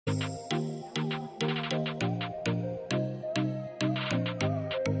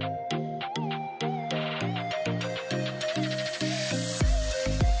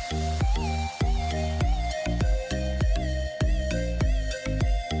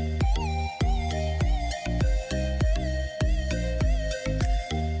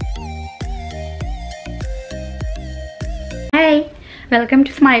Welcome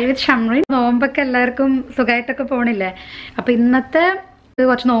to smile വിത്ത് ഷംറി. നോമ്പൊക്കെ എല്ലാവർക്കും സുഖമായിട്ടൊക്കെ പോണില്ലേ? അപ്പോൾ ഇന്നത്തെ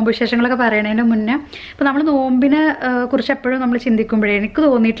കുറച്ച് നോമ്പ് വിശേഷങ്ങളൊക്കെ പറയണതിന് മുന്നേ ഇപ്പോൾ നമ്മൾ നോമ്പിനെ കുറിച്ച് എപ്പോഴും നമ്മൾ ചിന്തിക്കുമ്പോഴേ എനിക്ക്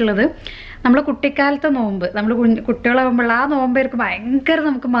തോന്നിയിട്ടുള്ളത് നമ്മൾ കുട്ടിക്കാലത്തെ നോമ്പ് നമ്മൾ കുട്ടികളാകുമ്പോൾ ആ നോമ്പായിരിക്കും ഭയങ്കര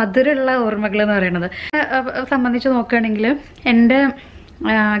നമുക്ക് മധുരമുള്ള ഓർമ്മകൾ എന്ന് പറയുന്നത്. സംബന്ധിച്ച് നോക്കുകയാണെങ്കിൽ എൻ്റെ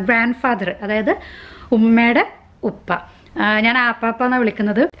ഗ്രാൻഡ് ഫാദർ, അതായത് ഉമ്മയുടെ ഉപ്പ, ഞാൻ ആപ്പാപ്പ എന്നാണ്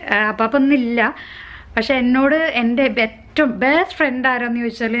വിളിക്കുന്നത്. ആപ്പാപ്പ ഒന്നില്ല, പക്ഷെ എന്നോട് എൻ്റെ ഏറ്റവും ബെസ്റ്റ് ഫ്രണ്ട് ആരാന്ന്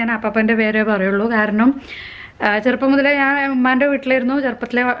ചോദിച്ചാൽ ഞാൻ ആപ്പാപ്പൻ്റെ പേരേ പറയുള്ളൂ. കാരണം ചെറുപ്പം മുതലേ ഞാൻ ഉമ്മാൻ്റെ വീട്ടിലായിരുന്നു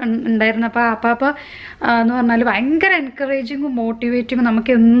ചെറുപ്പത്തിൽ ഉണ്ടായിരുന്നു. അപ്പോൾ ആപ്പാപ്പ എന്ന് പറഞ്ഞാൽ ഭയങ്കര എൻകറേജിങ്ങും മോട്ടിവേറ്റിങ്ങും,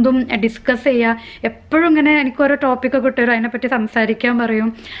 നമുക്ക് എന്തും ഡിസ്കസ് ചെയ്യാം. എപ്പോഴും ഇങ്ങനെ എനിക്കോരോ ടോപ്പിക്കൊക്കെ കിട്ടുമല്ലോ, അതിനെപ്പറ്റി സംസാരിക്കാൻ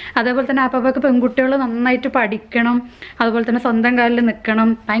പറയും. അതേപോലെ തന്നെ ആപ്പാപ്പക്ക് പെൺകുട്ടികൾ നന്നായിട്ട് പഠിക്കണം, അതുപോലെ തന്നെ സ്വന്തം കാലിൽ നിൽക്കണം,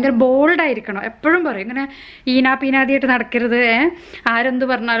 ഭയങ്കര ബോൾഡായിരിക്കണം എപ്പോഴും പറയും. ഇങ്ങനെ ഈനാപ്പീനാദിയായിട്ട് നടക്കരുത്, ആരെന്ത്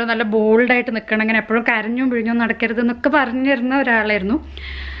പറഞ്ഞാലും നല്ല ബോൾഡായിട്ട് നിൽക്കണം, ഇങ്ങനെ എപ്പോഴും കരഞ്ഞും പിഴിഞ്ഞും നടക്കരുത് എന്നൊക്കെ പറഞ്ഞിരുന്ന ഒരാളായിരുന്നു.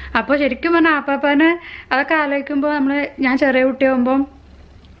 അപ്പോൾ ശരിക്കും പറഞ്ഞാൽ ആപ്പാപ്പാനെ അതൊക്കെ ആലോചിക്കുമ്പോൾ ഞാൻ ചെറിയ കുട്ടിയാകുമ്പോൾ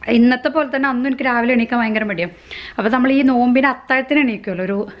ഇന്നത്തെ പോലെ തന്നെ അന്നും എനിക്ക് രാവിലെ എണീക്കാൻ ഭയങ്കര മടിയാണ്. അപ്പോൾ നമ്മൾ ഈ നോമ്പിന് അത്താഴത്തിന് എണീക്കുമല്ലോ,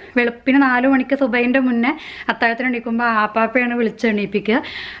 ഒരു വെളുപ്പിന് 4 മണിക്ക് സുബൈൻ്റെ മുന്നേ അത്താഴത്തിന് എണീക്കുമ്പോൾ ആപ്പാപ്പയാണ് വിളിച്ച് എണീപ്പിക്കുക.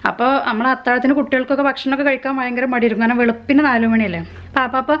 അപ്പോൾ നമ്മൾ അത്താഴത്തിന് കുട്ടികൾക്കൊക്കെ ഭക്ഷണമൊക്കെ കഴിക്കാൻ ഭയങ്കര മടിയായിരിക്കും, കാരണം വെളുപ്പിന് 4 മണിയല്ലേ. അപ്പോൾ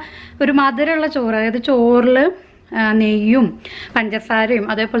ആപ്പാപ്പ ഒരു മധുരമുള്ള ചോറ്, അതായത് ചോറിൽ നെയ്യും പഞ്ചസാരയും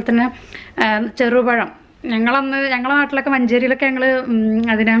അതേപോലെ തന്നെ ചെറുപഴം, ഞങ്ങളെ നാട്ടിലൊക്കെ മഞ്ചേരിയിലൊക്കെ ഞങ്ങൾ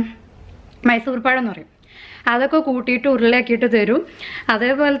അതിനെ മൈസൂർ പഴം എന്ന് പറയും, അതൊക്കെ കൂട്ടിയിട്ട് ഉരുളയാക്കിയിട്ട് തരും.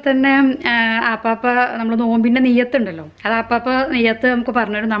 അതേപോലെ തന്നെ ആപ്പാപ്പ നമ്മൾ നോമ്പിൻ്റെ നെയ്യത്തുണ്ടല്ലോ, അത് ആപ്പാപ്പ നെയ്യത്ത് നമുക്ക്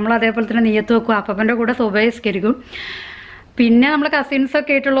പറഞ്ഞുതരും. നമ്മൾ അതേപോലെ തന്നെ നെയ്യത്ത് വെക്കും, ആപ്പാപ്പൻ്റെ കൂടെ സുബഹിസ്കരിക്കും. പിന്നെ നമ്മൾ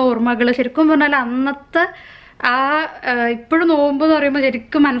കസിൻസൊക്കെ ആയിട്ടുള്ള ഓർമ്മകൾ, ശരിക്കും പറഞ്ഞാൽ അന്നത്തെ ഇപ്പോഴും നോമ്പ് എന്ന് പറയുമ്പോൾ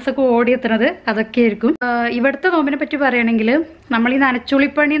ശരിക്കും മനസ്സൊക്കെ ഓടിയെത്തുന്നത് അതൊക്കെയായിരിക്കും. ഇവിടുത്തെ നോമ്പിനെ പറ്റി പറയുകയാണെങ്കിൽ നമ്മൾ ഈ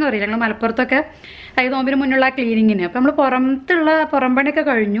നനച്ചുളിപ്പണി എന്ന് പറയില്ല, ഞങ്ങൾ മലപ്പുറത്തൊക്കെ അതായത് നോമ്പിന് മുന്നുള്ള ക്ലീനിങ്ങിന്. അപ്പം നമ്മൾ പുറം പണിയൊക്കെ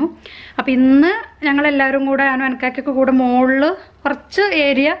കഴിഞ്ഞു. അപ്പം ഇന്ന് ഞങ്ങളെല്ലാവരും കൂടെ ഞാനും അനക്കാക്കൊക്കെ കൂടെ മുകളിൽ കുറച്ച്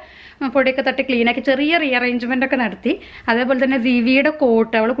ഏരിയ പൊടിയൊക്കെ തട്ടി ക്ലീനാക്കി ചെറിയ റീഅറേഞ്ച്മെൻ്റ് ഒക്കെ നടത്തി. അതേപോലെ തന്നെ ദിവ്യയുടെ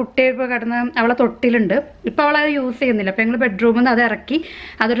കോട്ട്, അവൾ കുട്ടിയൊക്കെ കിടന്ന് അവളെ തൊട്ടിലുണ്ട്, ഇപ്പോൾ അവളത് യൂസ് ചെയ്യുന്നില്ല. അപ്പോൾ ഞങ്ങൾ ബെഡ്റൂമിൽ നിന്ന് അത് ഇറക്കി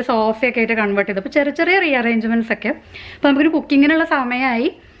അതൊരു സോഫയൊക്കെ ആയിട്ട് കൺവേർട്ട് ചെയ്തു. അപ്പോൾ ചെറിയ റീഅറേഞ്ച്മെൻറ്റ്സ് ഒക്കെ. അപ്പോൾ നമുക്കൊരു കുക്കിങ്ങിനുള്ള സമയമായി.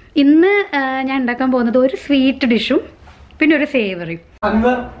 ഇന്ന് ഞാൻ ഉണ്ടാക്കാൻ പോകുന്നത് ഒരു സ്വീറ്റ് ഡിഷും പിന്നെ ഒരു സേവറിയും.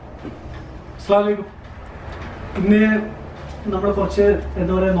 ഇന്ന് നമ്മൾ കുറച്ച്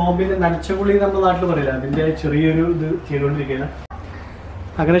എന്താ പറയുക, നോമ്പിന് നനച്ചുകുളി നമ്മുടെ നാട്ടിൽ പറയില്ല, അതിൻ്റെ ചെറിയൊരു ഇത് ചെയ്തുകൊണ്ടിരിക്കുകയാണ്.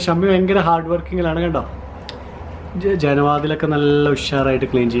 അങ്ങനെ ഷമ്മി ഭയങ്കര ഹാർഡ് വർക്കിങ്ങിലാണ് കേട്ടോ. ജനവാതിലൊക്കെ നല്ല ഉഷാറായിട്ട്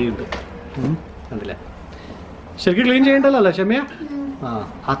ക്ലീൻ ചെയ്യുന്നുണ്ട്. കണ്ടില്ലേ, ശരിക്കും ക്ലീൻ ചെയ്യണ്ടല്ലോ ഷമ്മിയ?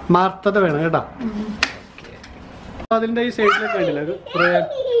 ആത്മാർത്ഥത വേണം കേട്ടോ. അതിൻ്റെ ഈ സൈഡിലൊക്കെ കണ്ടില്ല കുറേ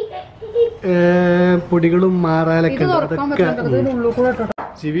പൊടികളും മാറാലൊക്കെ ഉണ്ട്, അതൊക്കെ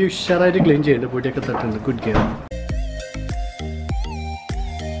ജീവി ഉഷാറായിട്ട് ക്ലീൻ ചെയ്യുന്നുണ്ട്. പൊടിയൊക്കെ തട്ടുണ്ട്. Good care.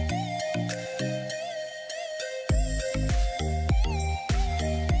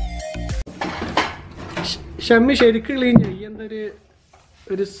 ഷമ്മി ശരിക്കും ക്ലീൻ ചെയ്യുന്ന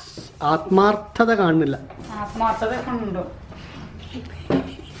ഒരു ആത്മാർത്ഥത കാണുന്നില്ല. ആത്മാർത്ഥത ഉണ്ടോ?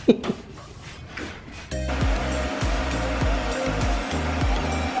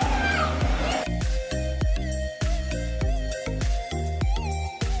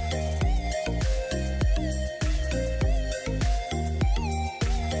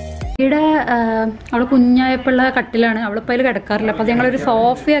 ഇവിടെ അവൾ കുഞ്ഞായപ്പോഴുള്ള കട്ടിലാണ്, അവളിപ്പോൾ അതിൽ കിടക്കാറില്ല. അപ്പോൾ അത് ഞങ്ങളൊരു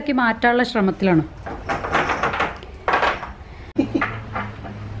സോഫയാക്കി മാറ്റാനുള്ള ശ്രമത്തിലാണ്.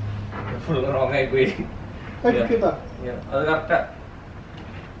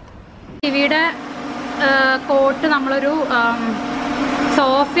 ടിവിയുടെ കോട്ട് നമ്മളൊരു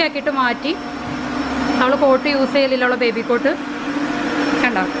സോഫയാക്കിയിട്ട് മാറ്റി. അവൾ കോട്ട് യൂസ് ചെയ്യലില്ല, അവളെ ബേബി കോട്ട്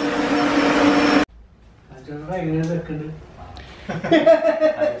കണ്ടോ.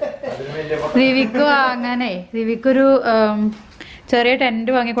 ദിവിക്ക് അങ്ങനെ ദിവിക്കൊരു ചെറിയ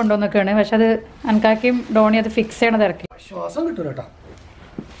ടെന്റ് വാങ്ങി കൊണ്ടുവന്നൊക്കെയാണ്, പക്ഷെ അത് അനക്കാക്കിയും ഡോണി അത് ഫിക്സ് ചെയ്യണത് ഇറക്കി. ശ്വാസം കിട്ടൂല കേട്ടോ.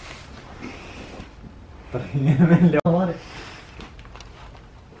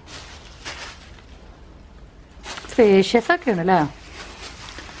 സ്പേഷ്യസ് ഒക്കെയാണ് അല്ലേ,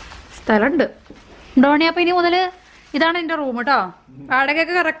 സ്ഥലമുണ്ട്. ഡോണി അപ്പൊ ഇനി മുതൽ ഇതാണ് എന്റെ റൂം കേട്ടോ,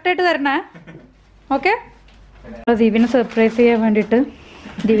 വാടകയൊക്കെ കറക്റ്റായിട്ട് തരണേ. ഓക്കെ. ദിവ്യനെ സർപ്രൈസ് ചെയ്യാൻ വേണ്ടിയിട്ട്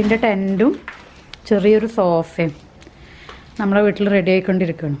ദിവ്യൻ്റെ ടെൻറ്റും ചെറിയൊരു സോഫയും നമ്മളെ വീട്ടിൽ റെഡി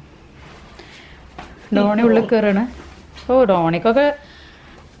ആയിക്കൊണ്ടിരിക്കുകയാണ്. ഡോണി ഉള്ളിൽ കയറാണ്. ഓ ഡോണിക്കൊക്കെ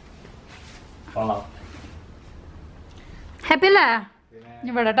ഹാപ്പി അല്ലേ?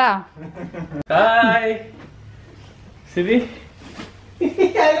 ഇവിടെ കേട്ടാ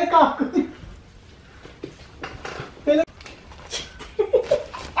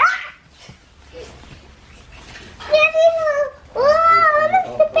Wow!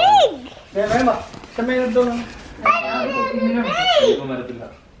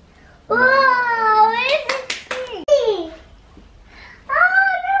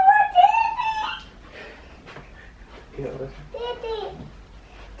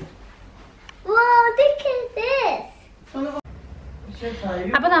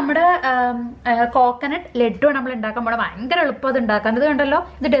 അപ്പൊ നമ്മുടെ കോക്കനട്ട് ലഡു നമ്മൾ ഉണ്ടാക്കാൻ പോണ ഭയങ്കര എളുപ്പം അത് ഉണ്ടാക്കാൻ. ഇത് കണ്ടല്ലോ,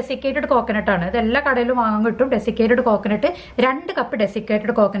 ഇത് ഡെസിക്കേറ്റഡ് കോക്കനട്ട് ആണ്. ഇത് എല്ലാ കടയിലും വാങ്ങാൻ കിട്ടും. Desiccated coconut 2 cup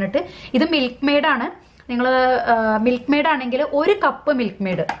desiccated coconut. ഇത് മിൽക്ക് മെയ്ഡ് ആണ്. നിങ്ങൾ മിൽക്ക് മെയ്ഡ് ആണെങ്കിൽ 1 കപ്പ് മിൽക്ക്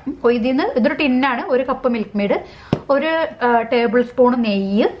മെയ്ഡ്, ഇതൊരു ടിന്നാണ്. 1 cup milk made, 1 table spoon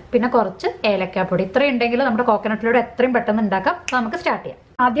നെയ്യ്, പിന്നെ കുറച്ച് ഏലക്കാപ്പൊടി. ഇത്രയും ഉണ്ടെങ്കിൽ നമ്മുടെ കോക്കനട്ടിലൂടെ എത്രയും പെട്ടെന്ന് ഉണ്ടാക്കാം. നമുക്ക് സ്റ്റാർട്ട് ചെയ്യാം.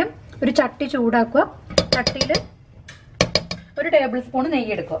 ആദ്യം ഒരു ചട്ടി ചൂടാക്കുക. ചട്ടിയിൽ 1 ടേബിൾ സ്പൂൺ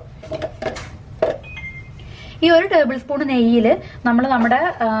നെയ്യ് എടുക്കുക. ഈ 1 ടേബിൾ സ്പൂൺ നെയ്യിൽ നമ്മൾ നമ്മുടെ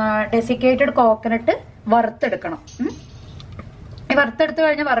ഡെസിക്കേറ്റഡ് കോക്കനട്ട് വറുത്തെടുക്കണം. ഈ വറുത്തെടുത്ത്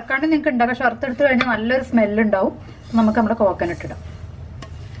കഴിഞ്ഞാൽ വറക്കാണ്ട് നിങ്ങൾക്ക് ഉണ്ടാക്കാം, പക്ഷെ വറുത്തെടുത്ത് കഴിഞ്ഞാൽ നല്ലൊരു സ്മെല്ല് ഉണ്ടാവും. നമുക്ക് നമ്മുടെ കോക്കനട്ട് ഇടാം.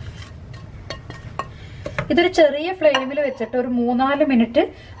 ഇതൊരു ചെറിയ ഫ്ലെയിമിൽ വെച്ചിട്ട് ഒരു 3-4 മിനിറ്റ്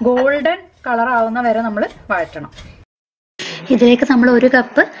ഗോൾഡൻ കളർ ആവുന്ന വരെ നമ്മൾ വഴറ്റണം. ഇതിലേക്ക് നമ്മൾ 1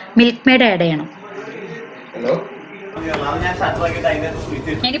 കപ്പ് മിൽക്ക് മെയ്ഡ് ആഡ് ചെയ്യണം.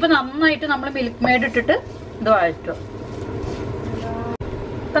 ഇനിയിപ്പോ നന്നായിട്ട് നമ്മൾ മിൽക്ക് മെയ്ഡ് ഇട്ടിട്ട് ഇത് വഴറ്റും.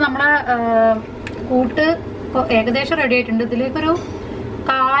 ഇപ്പൊ നമ്മളെ കൂട്ട് ഏകദേശം റെഡി ആയിട്ടുണ്ട്. ഇതിലേക്കൊരു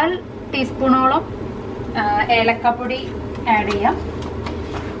 1/4 ടീസ്പൂണോളം ഏലക്കാപ്പൊടി ആഡ് ചെയ്യാം.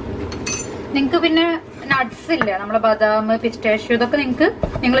 നിങ്ങൾക്ക് പിന്നെ നട്ട്സ് ഇല്ല, നമ്മളെ ബദാം, പിസ്റ്റാഷ്യോ, ഇതൊക്കെ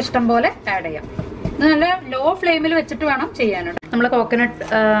നിങ്ങൾ ഇഷ്ടം പോലെ ആഡ് ചെയ്യാം. ഇത് നല്ല ലോ ഫ്ലെയിമിൽ വെച്ചിട്ട് വേണം ചെയ്യാനുണ്ട്. നമ്മളെ കോക്കനട്ട്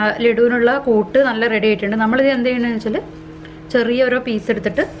ലഡുവിനുള്ള കൂട്ട് നല്ല റെഡി ആയിട്ടുണ്ട്. നമ്മളിത് എന്ത് ചെയ്യണമെന്ന് വെച്ചാൽ ചെറിയ ഓരോ പീസ്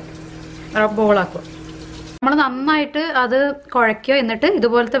എടുത്തിട്ട് ബോളാക്കുക. നമ്മൾ നന്നായിട്ട് അത് കുഴയ്ക്കുക. എന്നിട്ട്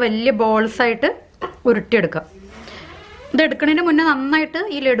ഇതുപോലത്തെ വലിയ ബോൾസ് ആയിട്ട് ഉരുട്ടിയെടുക്കുക. ഇത് എടുക്കുന്നതിന് മുന്നേ നന്നായിട്ട്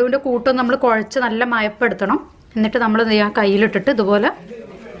ഈ ലഡുവിൻ്റെ കൂട്ടം നമ്മൾ കുഴച്ച് നല്ല മയപ്പെടുത്തണം. എന്നിട്ട് നമ്മൾ കയ്യിലിട്ടിട്ട് ഇതുപോലെ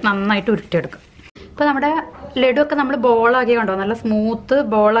നന്നായിട്ട് ഉരുട്ടിയെടുക്കുക. ഇപ്പോൾ നമ്മുടെ ലഡു ഒക്കെ നമ്മൾ ബോളാക്കി കണ്ടോ, നല്ല സ്മൂത്ത്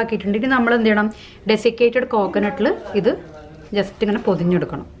ബോളാക്കിയിട്ടുണ്ട്. ഇനി നമ്മൾ എന്ത് ചെയ്യണം, ഡെസിക്കേറ്റഡ് കോക്കനട്ടിൽ ഇത് ജസ്റ്റ് ഇങ്ങനെ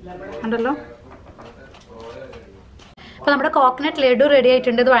പൊതിഞ്ഞെടുക്കണം. ഉണ്ടല്ലോ, അപ്പോൾ നമ്മുടെ കോക്കനട്ട് ലഡു റെഡി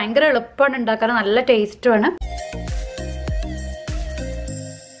ആയിട്ടുണ്ട്. ഇത് ഭയങ്കര എളുപ്പമാണ് ഉണ്ടാക്കാൻ, നല്ല ടേസ്റ്റുമാണ്.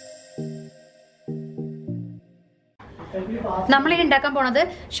 നമ്മളിനി ഉണ്ടാക്കാൻ പോണത്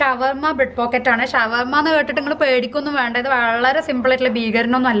ഷവർമ ബ്രെഡ് പോക്കറ്റ് ആണ്. ഷവർമ എന്ന് കേട്ടിട്ട് നിങ്ങൾ പേടിക്കൊന്നും വേണ്ട. ഇത് വളരെ സിമ്പിൾ ആയിട്ടുള്ള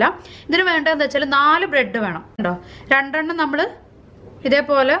ഭീകരണമൊന്നും അല്ല. ഇതിന് വേണ്ടതെന്ന് വെച്ചാൽ 4 ബ്രെഡ് വേണം. കണ്ടോ, 2 എണ്ണം നമ്മൾ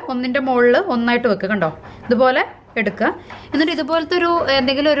ഇതേപോലെ ഒന്നിന്റെ മുകളിൽ ഒന്നായിട്ട് വെക്കുക. കണ്ടോ, ഇതുപോലെ എടുക്കുക. എന്നിട്ട് ഇതുപോലത്തെ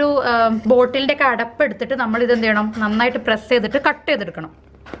എന്തെങ്കിലും ഒരു ബോട്ടിലിന്റെ ഒക്കെ അടപ്പ് എടുത്തിട്ട് നമ്മൾ ഇത് എന്ത് ചെയ്യണം, നന്നായിട്ട് പ്രസ് ചെയ്തിട്ട് കട്ട് ചെയ്തെടുക്കണം.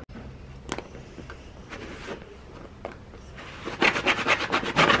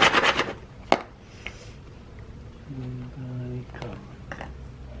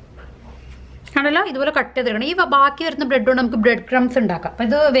 ആണല്ലോ, ഇതുപോലെ കട്ട് ചെയ്തെടുക്കണം. ഈ ബാക്കി വരുന്ന ബ്രെഡ് കൊണ്ട് നമുക്ക് ബ്രെഡ് ക്രംസ് ഉണ്ടാക്കാം. അപ്പം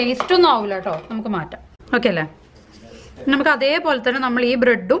ഇത് വേസ്റ്റ് ഒന്നും ആവില്ല കേട്ടോ, നമുക്ക് മാറ്റാം. ഓക്കെ അല്ലേ? നമുക്ക് അതേപോലെ തന്നെ നമ്മൾ ഈ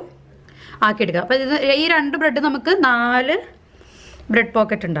ബ്രെഡും ആക്കിയെടുക്കാം. അപ്പം ഈ 2 ബ്രെഡ് നമുക്ക് 4 ബ്രെഡ്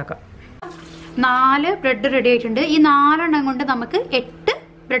പോക്കറ്റ് ഉണ്ടാക്കാം. 4 ബ്രെഡ് റെഡി ആയിട്ടുണ്ട്. ഈ 4 എണ്ണം കൊണ്ട് നമുക്ക് 8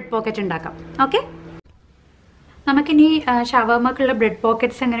 ബ്രെഡ് പോക്കറ്റ് ഉണ്ടാക്കാം. ഓക്കെ, നമുക്കിനി ഷവർമക്കുള്ള ബ്രെഡ്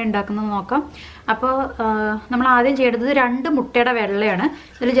പോക്കറ്റ്സ് എങ്ങനെ ഉണ്ടാക്കുന്നത് നോക്കാം. അപ്പോൾ നമ്മൾ ആദ്യം ചെയ്യേണ്ടത് 2 മുട്ടയുടെ വെള്ളയാണ്.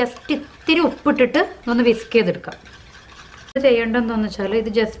 ഇതിൽ ജസ്റ്റ് ഇത്തിരി ഉപ്പിട്ടിട്ട് ഒന്ന് വിസ്ക് ചെയ്തെടുക്കാം. ഇത് ചെയ്യേണ്ടതെന്ന് വെച്ചാൽ ഇത്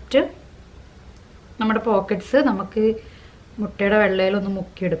ജസ്റ്റ് നമ്മുടെ പോക്കറ്റ്സ് നമുക്ക് മുട്ടയുടെ വെള്ളയിലൊന്ന്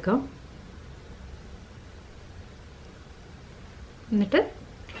മുക്കിയെടുക്കാം. എന്നിട്ട്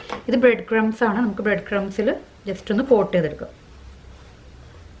ഇത് ബ്രെഡ് ക്രംസ് ആണ്. നമുക്ക് ബ്രെഡ് ക്രംസിൽ ജസ്റ്റ് ഒന്ന് കോട്ട് ചെയ്തെടുക്കാം.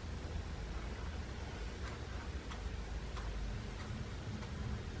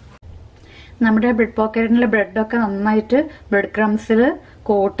 നമ്മുടെ ബ്രെഡ് പോക്കറ്റിലെ ബ്രെഡൊക്കെ നന്നായിട്ട് ബ്രെഡ് ക്രംസിൽ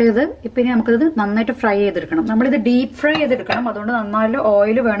കോട്ട് ചെയ്ത് ഇപ്പം ഇനി നമുക്കിത് നന്നായിട്ട് ഫ്രൈ ചെയ്തെടുക്കണം. നമ്മളിത് ഡീപ്പ് ഫ്രൈ ചെയ്തെടുക്കണം. അതുകൊണ്ട് നന്നായിട്ട്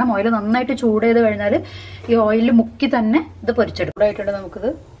ഓയിൽ വേണം. ഓയിൽ നന്നായിട്ട് ചൂട് ചെയ്ത് കഴിഞ്ഞാൽ ഈ ഓയിലിൽ മുക്കി തന്നെ ഇത് പൊരിച്ചെടുക്കും. ആയിട്ടുണ്ട് നമുക്കിത്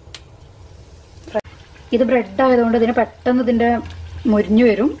ഇത് ബ്രെഡ് ആയതുകൊണ്ട് ഇതിന് പെട്ടെന്ന് ഇതിൻ്റെ മുരിഞ്ഞു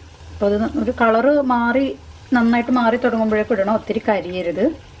വരും. അപ്പോൾ അത് ഒരു കളറ് മാറി നന്നായിട്ട് മാറി തുടങ്ങുമ്പോഴേക്കും ഇടണം. ഒത്തിരി കരിയരുത്.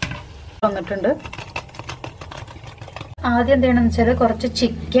 വന്നിട്ടുണ്ട്. ആദ്യം എന്ത് ചെയ്യണമെന്ന് വെച്ചാൽ കുറച്ച്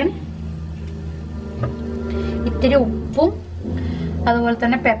ചിക്കൻ, ഇത്തിരി ഉപ്പും അതുപോലെ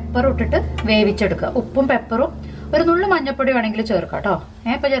തന്നെ പെപ്പറും ഇട്ടിട്ട് വേവിച്ചെടുക്കുക. ഉപ്പും പെപ്പറും ഒരു നുള്ളു മഞ്ഞപ്പൊടി വേണമെങ്കിൽ ചേർക്കാം കേട്ടോ.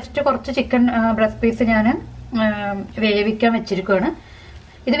 ഇപ്പൊ ജസ്റ്റ് കുറച്ച് ചിക്കൻ ബ്രസ്റ്റ് പീസ് ഞാൻ വേവിക്കാൻ വെച്ചിരിക്കുകയാണ്.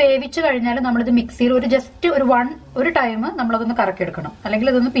 ഇത് വേവിച്ച് കഴിഞ്ഞാൽ നമ്മളിത് മിക്സിയിൽ ജസ്റ്റ് ഒരു ടൈം നമ്മളതൊന്ന് കറക്കിയെടുക്കണം. അല്ലെങ്കിൽ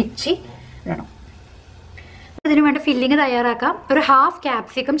ഇതൊന്ന് പിച്ചി ഇടണം. ഇതിനു വേണ്ട ഫില്ലിങ് തയ്യാറാക്കാം. ഒരു 1/2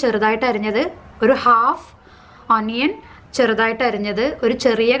 ക്യാപ്സിക്കം ചെറുതായിട്ട് അരിഞ്ഞത്, ഒരു 1/2 ഓണിയൻ ചെറുതായിട്ട് അരിഞ്ഞത്, ഒരു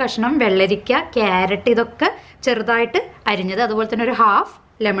ചെറിയ കഷ്ണം വെള്ളരിക്ക, ക്യാരറ്റ്, ഇതൊക്കെ ചെറുതായിട്ട് അരിഞ്ഞത്, അതുപോലെ തന്നെ ഒരു 1/2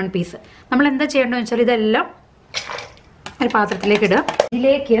 ലെമൺ പീസ്. നമ്മൾ എന്താ ചെയ്യേണ്ടതെന്ന് വെച്ചാൽ ഇതെല്ലാം ഒരു പാത്രത്തിലേക്ക് ഇടുക.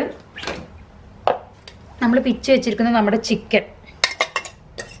 ഇതിലേക്ക് നമ്മൾ പിച്ച് വെച്ചിരിക്കുന്നത് നമ്മുടെ ചിക്കൻ,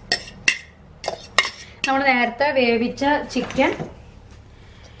 നമ്മൾ നേരത്തെ വേവിച്ച ചിക്കൻ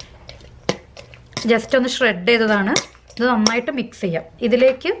ജസ്റ്റ് ഒന്ന് ഷ്രെഡ് ചെയ്തതാണ്. ഇത് നന്നായിട്ട് മിക്സ് ചെയ്യാം.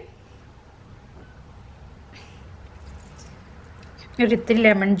 ഇതിലേക്ക് ഒരു ഇത്തിരി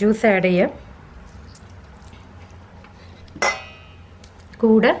ലെമൺ ജ്യൂസ് ആഡ് ചെയ്യാം.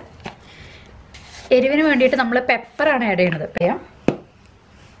 കൂടെ എരിവിന് വേണ്ടിയിട്ട് നമ്മൾ പെപ്പറാണ് ആഡ് ചെയ്യണത്.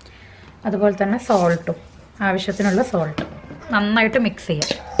 അതുപോലെ തന്നെ സോൾട്ടും, ആവശ്യത്തിനുള്ള സോൾട്ട് നന്നായിട്ട് മിക്സ് ചെയ്യാം.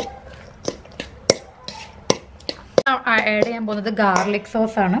 ആഡ് ചെയ്യാൻ പോകുന്നത് ഗാർലിക്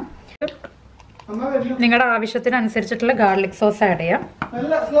സോസ് ആണ്. നിങ്ങളുടെ ആവശ്യത്തിനനുസരിച്ചിട്ടുള്ള ഗാർലിക് സോസ് ആഡ് ചെയ്യാം.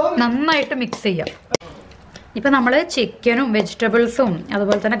 നന്നായിട്ട് മിക്സ് ചെയ്യാം. ഇപ്പം നമ്മൾ ചിക്കനും വെജിറ്റബിൾസും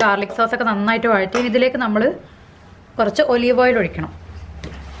അതുപോലെ തന്നെ ഗാർലിക് സോസൊക്കെ നന്നായിട്ട് വഴറ്റി ഇതിലേക്ക് നമ്മൾ കുറച്ച് ഒലീവ് ഓയിൽ ഒഴിക്കണം.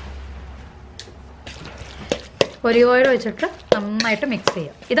 ഒലീവ് ഓയിൽ ഒഴിച്ചിട്ട് നന്നായിട്ട് മിക്സ്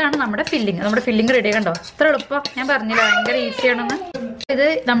ചെയ്യാം. ഇതാണ് നമ്മുടെ ഫില്ലിങ്. നമ്മുടെ ഫില്ലിങ് റെഡി കണ്ടോ? ഇത്ര എളുപ്പം. ഞാൻ പറഞ്ഞില്ല ഭയങ്കര ഈസിയാണെന്ന്. ഇത്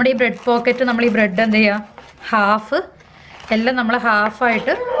നമ്മുടെ ഈ ബ്രെഡ് പോക്കറ്റ്, നമ്മൾ ഈ ബ്രെഡ് എന്ത് ചെയ്യുക, ഹാഫ് എല്ലാം നമ്മൾ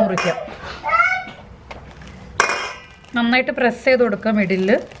ഹാഫായിട്ട് മുറിക്കാം. നന്നായിട്ട് പ്രസ് ചെയ്ത് കൊടുക്കാം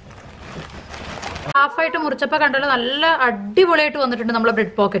മിഡില്. ഹാഫായിട്ട് മുറിച്ചപ്പോൾ കണ്ടല്ലോ നല്ല അടിപൊളിയായിട്ട് വന്നിട്ടുണ്ട് നമ്മളെ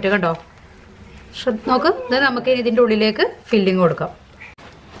ബ്രെഡ് പോക്കറ്റ്. കണ്ടോ? നോക്ക്. ഇത് നമുക്ക് ഇതിൻ്റെ ഉള്ളിലേക്ക് ഫില്ലിങ് കൊടുക്കാം.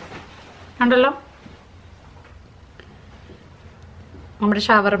 കണ്ടല്ലോ? നമ്മുടെ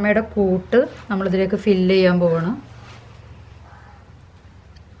ഷവർമയുടെ കൂട്ട് നമ്മളിതിലേക്ക് ഫില്ല് ചെയ്യാൻ പോവാണ്.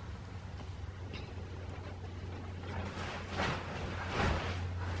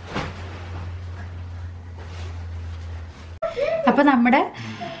 അപ്പം നമ്മുടെ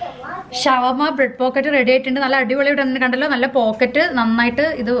ഷവർമ ബ്രെഡ് പോക്കറ്റ് റെഡി ആയിട്ടുണ്ട്. നല്ല അടിപൊളിയായിട്ട് കണ്ടല്ലോ? നല്ല പോക്കറ്റ്, നന്നായിട്ട്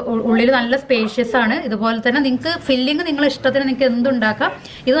ഇത് ഉള്ളിൽ നല്ല സ്പേഷ്യസ് ആണ്. ഇതുപോലെ തന്നെ നിങ്ങൾക്ക് ഫില്ലിങ് നിങ്ങളുടെ ഇഷ്ടത്തിന് നിങ്ങൾക്ക് എന്തുണ്ടാക്കാം.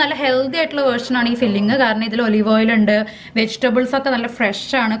 ഇത് നല്ല ഹെൽത്തി ആയിട്ടുള്ള വേർഷനാണ് ഈ ഫില്ലിങ്. കാരണം ഇതിൽ ഒലിവ് ഓയിൽ ഉണ്ട്, വെജിറ്റബിൾസ് ഒക്കെ നല്ല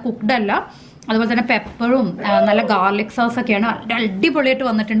ഫ്രഷ് ആണ്, കുക്ക്ഡ് അല്ല. അതുപോലെ തന്നെ പെപ്പറും നല്ല ഗാർലിക് സോസ് ഒക്കെയാണ്. അടിപൊളിയായിട്ട്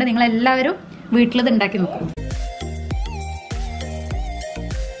വന്നിട്ടുണ്ട്. നിങ്ങളെല്ലാവരും വീട്ടിലിത് ഉണ്ടാക്കി നോക്കും.